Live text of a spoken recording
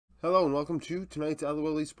Hello and welcome to tonight's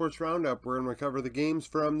LOL Esports Round Up. We're going to cover the games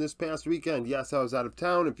from this past weekend. Yes, I was out of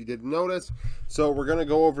town if you didn't notice. So we're going to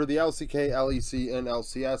go over the LCK, LEC, and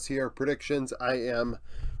LCS here. Predictions, I am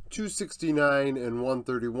 269 and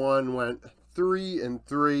 131. Went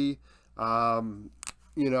 3-3.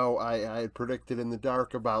 I had predicted in the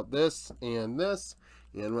dark about this, and went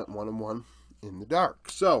 1-1 in the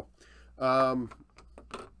dark. So,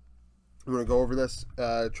 I'm going to go over this,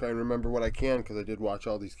 try and remember what I can, because I did watch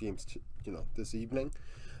all these games, this evening.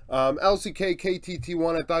 LCK, KT,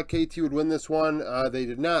 T1. I thought KT would win this one. They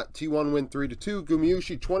did not. T1 win 3-2.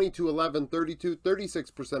 Gumayusi, 22-11, 32,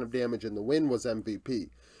 36% of damage, and the win was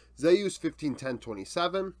MVP. Zeus, 15-10,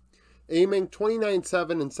 27. Aiming,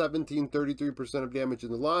 29-7 and 17, 33% of damage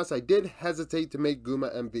in the loss. I did hesitate to make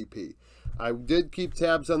Guma MVP. I did keep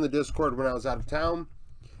tabs on the Discord when I was out of town.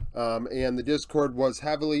 And the Discord was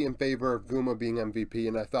heavily in favor of Guma being MVP,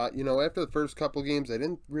 and I thought, after the first couple games, I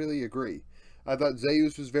didn't really agree. I thought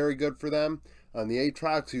Zeus was very good for them. On the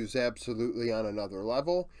Aatrox, he was absolutely on another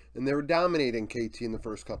level, and they were dominating KT in the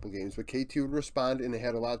first couple games, but KT would respond, and it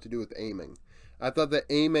had a lot to do with aiming. I thought that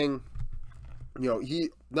aiming, he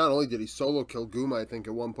not only did he solo kill Guma, I think,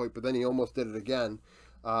 at one point, but then he almost did it again,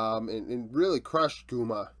 and really crushed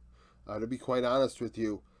Guma, to be quite honest with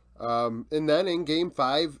you. And then in Game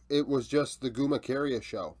 5, it was just the Guma carry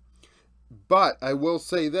show. But I will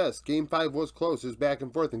say this, Game 5 was close. It was back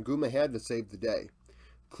and forth, and Guma had to save the day.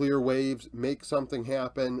 Clear waves, make something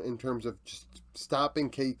happen in terms of just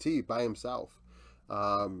stopping KT by himself.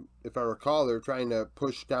 If I recall, they were trying to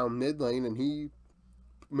push down mid lane, and he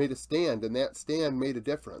made a stand, and that stand made a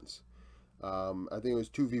difference. I think it was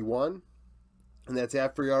 2v1, and that's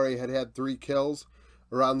after he already had 3 kills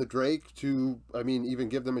around the Drake to, even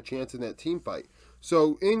give them a chance in that team fight.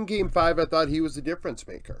 So in Game 5, I thought he was the difference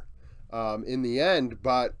maker in the end,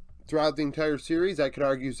 but throughout the entire series, I could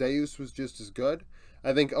argue Zeus was just as good.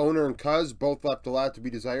 I think Owner and Cuz both left a lot to be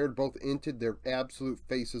desired. Both inted their absolute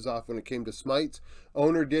faces off when it came to smites.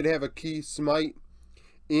 Owner did have a key smite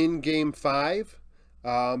in Game 5,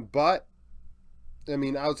 but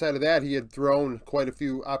outside of that, he had thrown quite a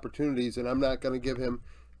few opportunities, and I'm not going to give him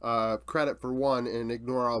credit for one and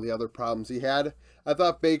ignore all the other problems he had. I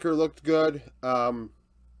thought Faker looked good. I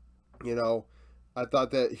thought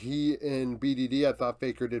that he in BDD, I thought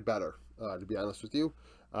Faker did better, to be honest with you.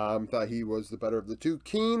 Thought he was the better of the two.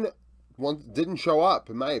 Keen didn't show up,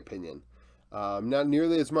 in my opinion. Not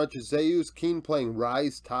nearly as much as Zeus. Keen playing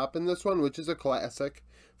Rise top in this one, which is a classic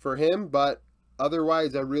for him, but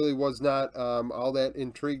otherwise I really was not all that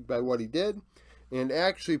intrigued by what he did. And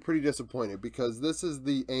actually pretty disappointed, because this is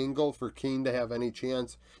the angle for Keen to have any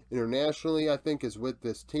chance internationally, I think, is with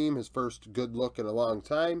this team. His first good look in a long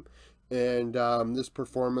time. And this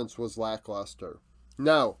performance was lackluster.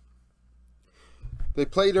 Now, they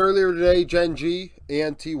played earlier today, Gen G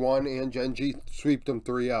and T1, and Gen G sweeped them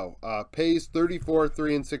 3-0. Pays 34,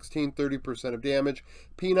 3-16, 30% of damage.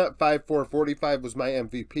 Peanut 5-4, 45 was my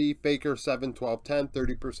MVP. Faker 7, 12, 10,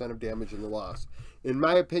 30% of damage in the loss. In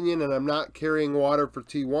my opinion, and I'm not carrying water for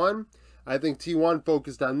T1, I think T1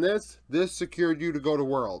 focused on this. This secured you to go to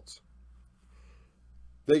Worlds.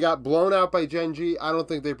 They got blown out by Gen G. I don't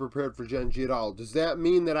think they prepared for Gen G at all. Does that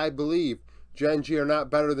mean that I believe Gen G are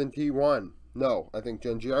not better than T1? No, I think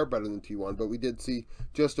Gen G are better than T1, but we did see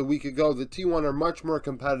just a week ago that T1 are much more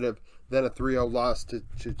competitive than a 3-0 loss to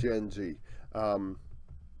Gen G.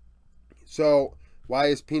 So why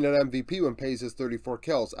is Peanut MVP when Pays has 34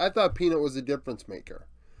 kills? I thought Peanut was a difference maker.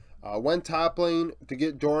 Went top lane to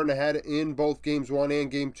get Doran ahead in both Games 1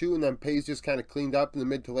 and Game 2, and then Pays just kind of cleaned up in the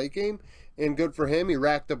mid to late game. And good for him. He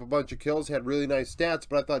racked up a bunch of kills, had really nice stats,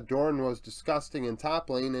 but I thought Doran was disgusting in top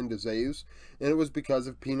lane into Zeus, and it was because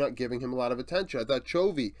of Peanut giving him a lot of attention. I thought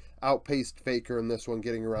Chovy outpaced Faker in this one,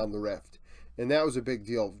 getting around the rift. And that was a big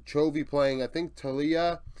deal. Chovy playing, I think,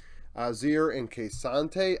 Talia, Azir, and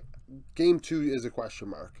Kesante. Game 2 is a question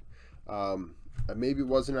mark. Maybe it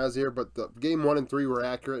wasn't Azir, but the Game 1 and 3 were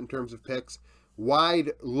accurate in terms of picks.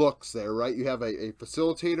 Wide looks there, right? You have a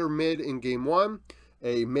facilitator mid in Game 1,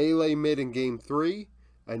 a melee mid in Game 3,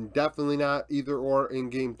 and definitely not either or in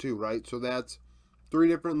Game 2, right? So that's 3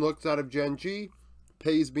 different looks out of Gen G.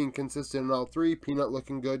 Pays being consistent in all 3. Peanut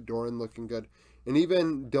looking good. Doran looking good. And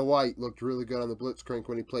even Delight looked really good on the Blitzcrank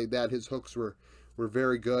when he played that. His hooks were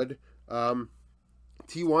very good.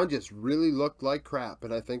 T1 just really looked like crap,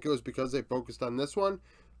 and I think it was because they focused on this one.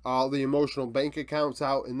 All the emotional bank accounts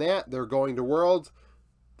out in that. They're going to Worlds.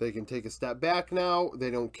 They can take a step back now. They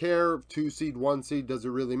don't care. 2 seed, 1 seed, does it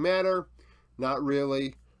really matter? Not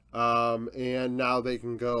really. And now they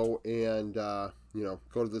can go and, go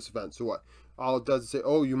to this event. So what? All it does is say,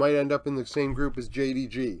 oh, you might end up in the same group as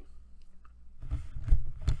JDG.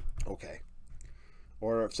 Okay.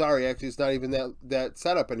 Or, sorry, actually, it's not even that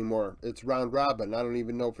setup anymore. It's round robin. I don't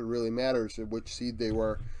even know if it really matters which seed they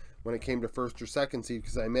were when it came to first or second seed,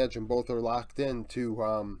 because I imagine both are locked in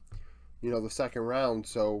to, the second round.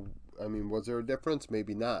 So, I mean, was there a difference?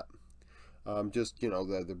 Maybe not. Just,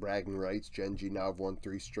 the bragging rights. Gen G now have won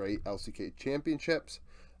 3 straight LCK championships.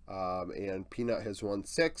 And Peanut has won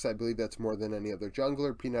 6. I believe that's more than any other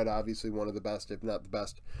jungler. Peanut, obviously one of the best, if not the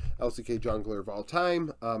best, LCK jungler of all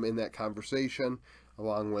time in that conversation,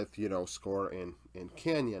 along with, Score and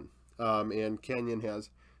Canyon. And Canyon has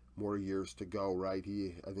more years to go, right?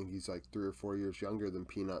 I think he's like 3 or 4 years younger than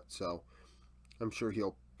Peanut, so I'm sure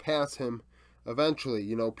he'll pass him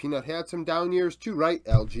eventually. Peanut had some down years too, right?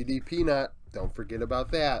 LGD Peanut, don't forget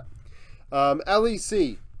about that.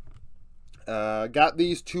 LEC. Got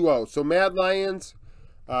these 2-0. So Mad Lions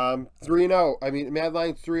 3-0. I mean, Mad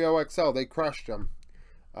Lions 3-0 XL. They crushed them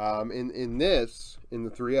in the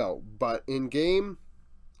 3-0. But in game,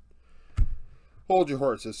 hold your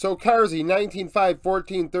horses. So Karzi 19-5,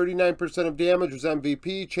 14, 39% of damage was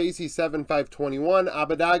MVP. Chasey 7-5, 21.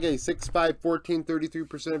 Abadage 6-5, 14,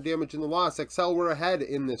 33% of damage in the loss. XL were ahead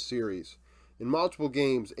in this series in multiple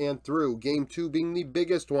games and through. Game 2 being the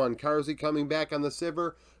biggest one. Karzi coming back on the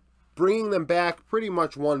Sivir, bringing them back pretty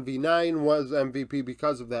much 1v9, was MVP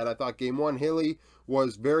because of that. I thought Game 1, Hilly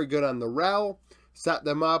was very good on the Rel, set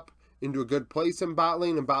them up into a good place in bot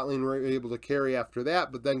lane, and bot lane were able to carry after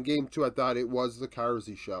that. But then Game 2, I thought it was the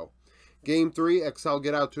Karzi show. Game 3, XL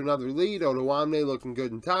get out to another lead. Odoamne looking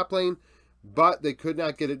good in top lane, but they could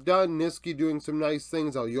not get it done. Niski doing some nice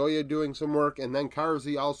things, Alyoya doing some work, and then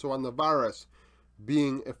Karzi also on the Varus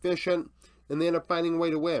being efficient, and they end up finding a way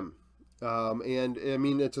to win. And, I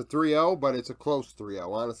mean, it's a 3-0, but it's a close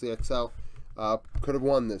 3-0. Honestly, XL could have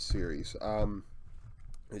won this series.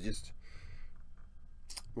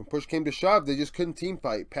 When push came to shove, they just couldn't team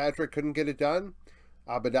fight. Patrick couldn't get it done.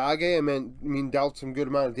 Abadage, dealt some good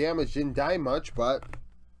amount of damage. Didn't die much, but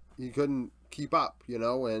he couldn't keep up,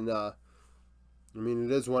 And,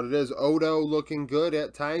 it is what it is. Odo looking good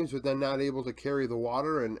at times, but then not able to carry the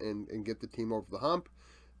water and get the team over the hump.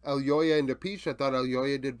 Alyoya into Peach, I thought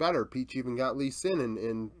Alyoya did better. Peach even got Lee Sin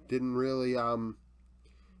and didn't really,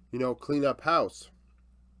 clean up house.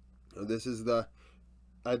 This is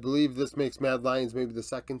I believe this makes Mad Lions maybe the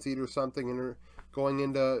second seed or something, and going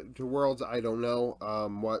into Worlds. I don't know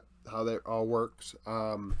how that all works.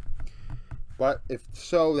 But if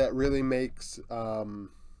so, that really makes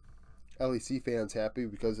LEC fans happy,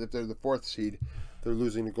 because if they're the 4th seed, they're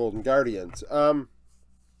losing to Golden Guardians. BDS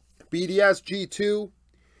G2.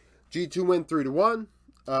 G2 win 3-1.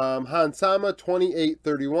 Hansama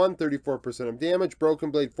 28-31, 34% of damage.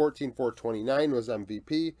 Broken Blade 14-4, 29 was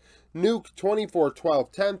MVP. Nuke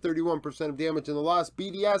 24-12, 10, 31% of damage in the loss.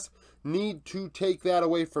 BDS need to take that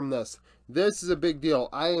away from this. This is a big deal.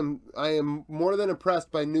 I am more than impressed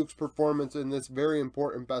by Nuke's performance in this very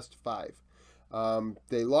important best 5.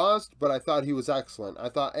 They lost, but I thought he was excellent. I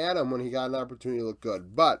thought Adam, when he got an opportunity, looked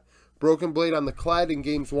good. But Broken Blade on the Kled in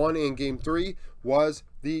Games 1 and Game 3 was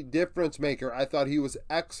the difference maker. I thought he was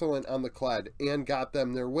excellent on the Kled and got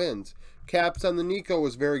them their wins. Caps on the Nico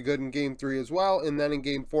was very good in Game 3 as well, and then in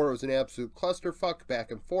Game 4 it was an absolute clusterfuck back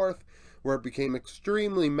and forth, where it became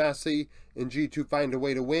extremely messy, and G2 find a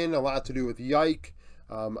way to win. A lot to do with Yike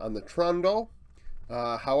on the Trundle.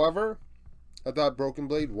 However, I thought Broken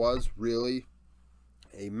Blade was really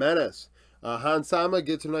a menace. Hansama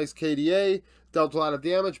gets a nice KDA, dealt a lot of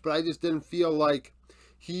damage, but I just didn't feel like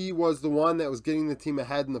he was the one that was getting the team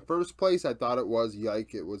ahead in the first place. I thought it was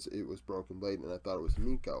Yike, it was Broken Blade, and I thought it was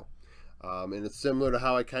Nico. And it's similar to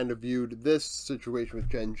how I kind of viewed this situation with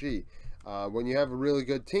Gen G. When you have a really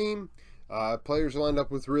good team, players will end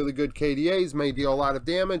up with really good KDAs, may deal a lot of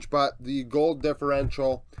damage, but the gold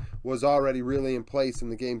differential was already really in place,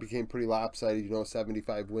 and the game became pretty lopsided,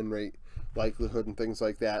 75 win rate likelihood and things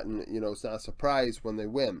like that, and it's not a surprise when they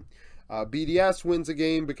win. BDS wins a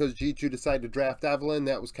game because G2 decided to draft Evelyn.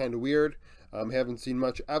 That was kind of weird. Haven't seen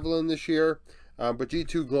much Evelyn this year, but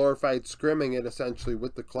G2 glorified scrimming it essentially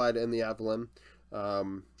with the Kled and the Evelyn.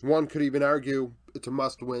 One could even argue it's a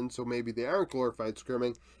must win, so maybe they aren't glorified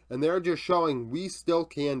scrimming, and they're just showing we still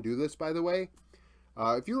can do this, by the way.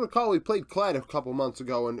 If you recall, we played Kled a couple months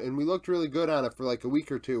ago, and we looked really good on it for like a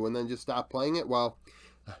week or two, and then just stopped playing it. Well,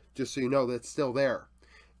 just so you know, that's still there.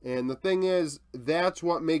 And the thing is, that's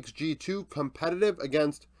what makes G2 competitive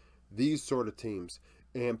against these sort of teams,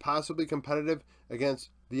 and possibly competitive against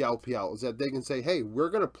the LPL, is that they can say, hey, we're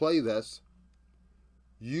going to play this.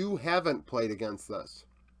 You haven't played against this.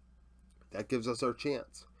 That gives us our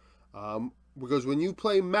chance. Because when you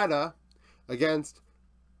play meta against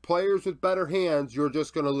players with better hands, you're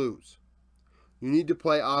just going to lose. You need to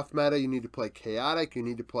play off meta. You need to play chaotic. You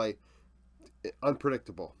need to play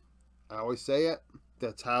unpredictable. I always say it.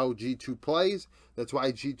 That's how G2 plays. That's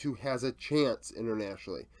why G2 has a chance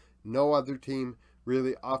internationally. No other team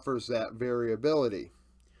really offers that variability.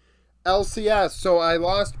 LCS. So I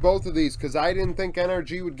lost both of these because I didn't think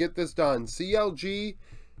NRG would get this done. CLG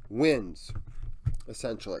wins,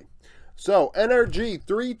 essentially. So, NRG,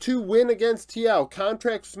 3-2 win against TL.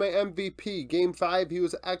 Contracts was my MVP. Game 5, he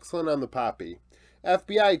was excellent on the Poppy.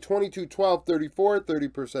 FBI, 22-12, 34,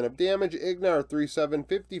 30% of damage. Ignar, 3-7,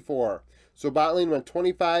 54. So, bot lane went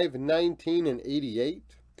 25, 19, and 88.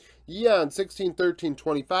 Yeon, 16, 13,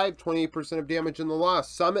 25, 28% of damage in the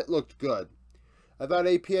loss. Summit looked good. I thought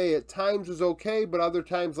APA at times was okay, but other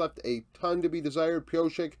times left a ton to be desired.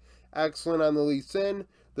 Pioshik, excellent on the Lee Sin.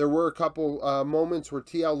 There were a couple moments where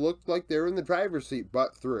TL looked like they were in the driver's seat,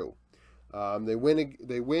 but through. They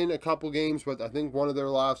win a couple games, but I think one of their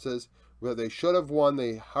losses where they should have won,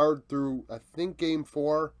 they hard through, I think, game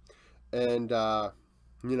 4. And,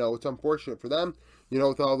 you know, it's unfortunate for them, you know,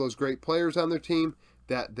 with all those great players on their team,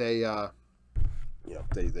 that they, you know,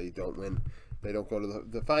 they don't win. They don't go to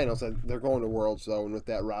the finals. They're going to Worlds, though, and with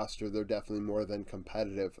that roster, they're definitely more than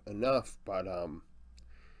competitive enough, but,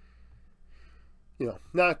 you know,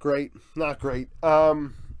 not great. Not great.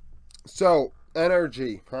 So,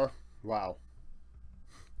 NRG, huh? Wow.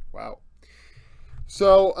 Wow.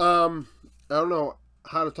 So, I don't know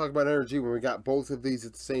how to talk about NRG when we got both of these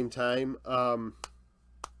at the same time.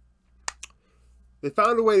 They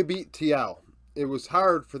found a way to beat TL. It was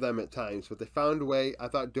hard for them at times, but they found a way. I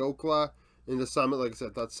thought Dokla into Summit, like I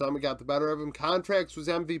said, I thought Summit got the better of him. Contracts was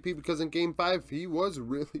MVP because in Game 5, he was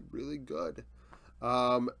really, really good.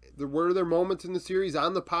 There were moments in the series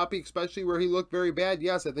on the Poppy, especially where he looked very bad.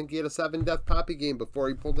 Yes, I think he had a 7-death Poppy game before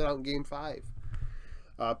he pulled it out in Game 5.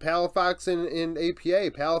 Palafox and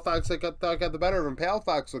APA. Palafox, I thought got the better of him.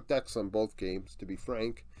 Palafox looked excellent both games, to be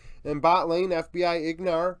frank. And bot lane, FBI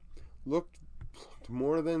Ignar looked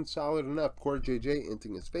more than solid enough. Core JJ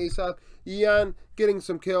inting his face off. Eon getting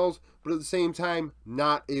some kills, but at the same time,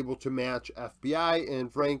 not able to match FBI.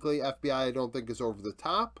 And frankly, FBI I don't think is over the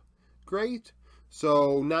top great.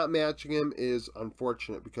 So not matching him is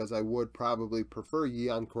unfortunate because I would probably prefer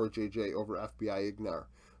Yeon Core JJ over FBI Ignar.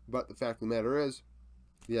 But the fact of the matter is,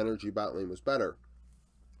 the NRG bot lane was better.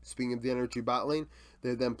 Speaking of the NRG bot lane,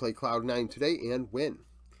 they then play Cloud9 today and win.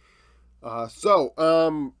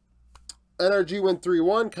 NRG went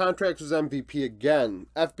 3-1. Contracts was MVP again.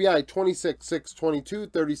 FBI 26-6, 22,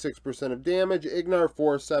 36% of damage. Ignar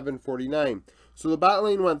 4-7, 49. So the bot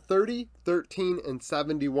lane went 30, 13, and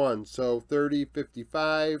 71. So 30,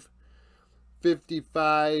 55,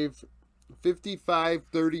 55, 55,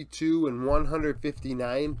 32, and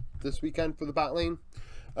 159 this weekend for the bot lane.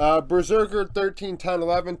 Berserker 13, 10,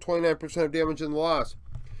 11, 29% of damage in the loss.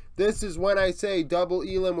 This is when I say double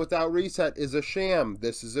Elim without reset is a sham.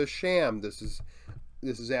 This is a sham. This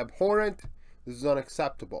is abhorrent. This is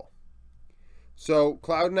unacceptable. So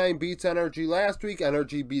Cloud9 beats NRG last week.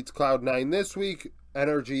 NRG beats Cloud9 this week.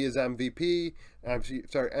 NRG is MVP.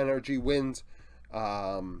 NRG wins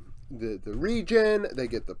the region. They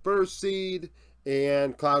get the first seed.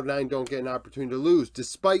 And Cloud9 don't get an opportunity to lose,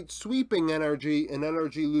 despite sweeping NRG and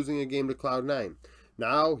NRG losing a game to Cloud9.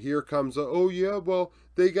 Now, here comes oh yeah, well,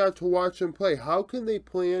 they got to watch them play. How can they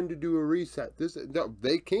plan to do a reset? No,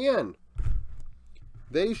 they can.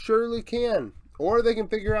 They surely can. Or they can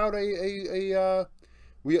figure out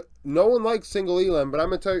no one likes single Elim, but I'm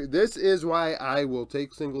going to tell you, this is why I will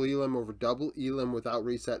take single Elim over double Elim without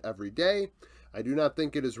reset every day. I do not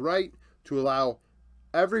think it is right to allow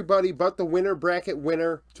everybody but the winner bracket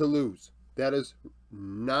winner to lose. That is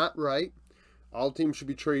not right. All teams should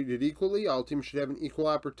be treated equally. All teams should have an equal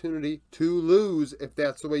opportunity to lose if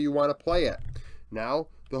that's the way you want to play it. Now,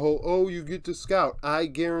 the whole, oh, you get to scout. I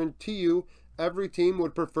guarantee you every team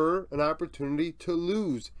would prefer an opportunity to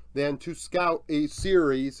lose than to scout a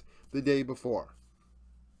series the day before.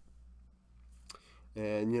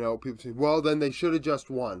 And, you know, people say, well, then they should have just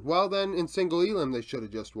won. Well, then in single Elim, they should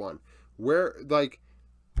have just won. Where, like,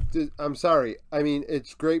 I'm sorry. I mean,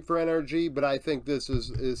 it's great for NRG, but I think this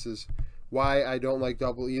is why I don't like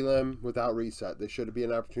double Elim without reset. There should be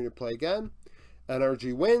an opportunity to play again.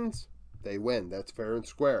 NRG wins, they win. That's fair and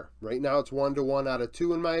square. Right now it's 1-1 out of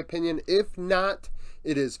 2 in my opinion. If not,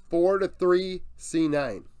 it is 4-3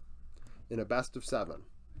 C9 in a best of 7.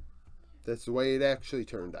 That's the way it actually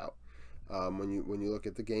turned out. When you look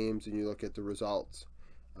at the games and you look at the results,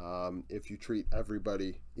 if you treat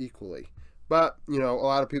everybody equally. But, you know, a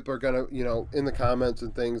lot of people are going to, you know, in the comments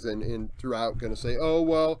and things and throughout going to say, oh,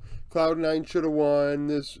 well, Cloud9 should have won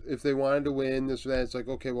this if they wanted to win this or that. It's like,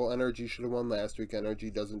 okay, well, NRG should have won last week.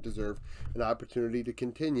 NRG doesn't deserve an opportunity to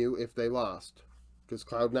continue if they lost, because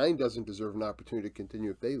Cloud9 doesn't deserve an opportunity to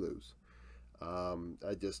continue if they lose. I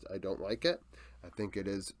don't like it. I think it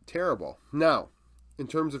is terrible. Now, in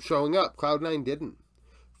terms of showing up, Cloud9 didn't.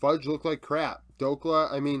 Fudge looked like crap.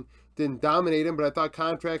 Dokla, I mean, didn't dominate him, but I thought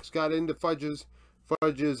Contracts got into Fudge's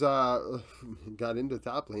got into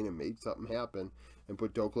top lane and made something happen and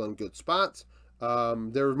put Dokla in good spots.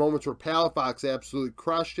 There were moments where Palafox absolutely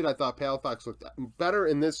crushed it. I thought Palafox looked better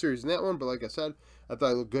in this series than that one, but like I said, I thought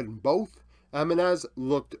he looked good in both. Eminez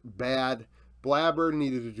looked bad. Blabber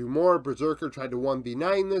needed to do more. Berserker tried to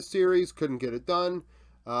 1v9 this series, couldn't get it done.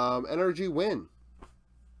 NRG win.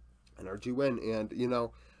 NRG win, and you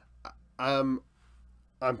know,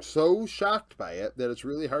 I'm so shocked by it that it's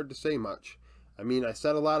really hard to say much. I mean, I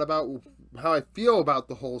said a lot about how I feel about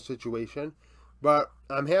the whole situation, but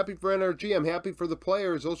I'm happy for NRG. I'm happy for the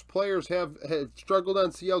players. Those players have struggled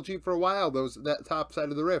on CLG for a while, that top side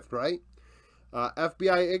of the rift, right?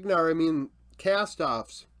 FBI Ignar, I mean,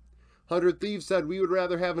 cast-offs. 100 Thieves said we would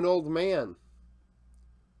rather have an old man.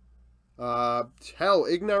 Hell,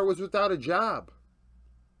 Ignar was without a job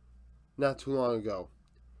not too long ago.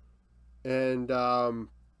 And,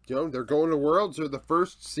 you know, they're going to Worlds. They're the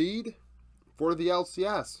first seed for the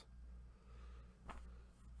LCS.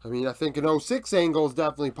 I mean, I think an 06 angle is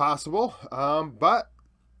definitely possible. But,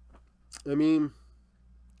 I mean,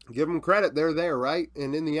 give them credit. They're there, right?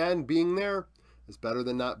 And in the end, being there is better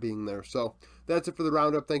than not being there. So, that's it for the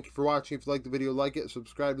roundup. Thank you for watching. If you like the video, like it.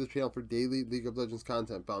 Subscribe to the channel for daily League of Legends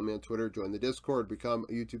content. Follow me on Twitter. Join the Discord. Become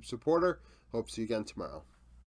a YouTube supporter. Hope to see you again tomorrow.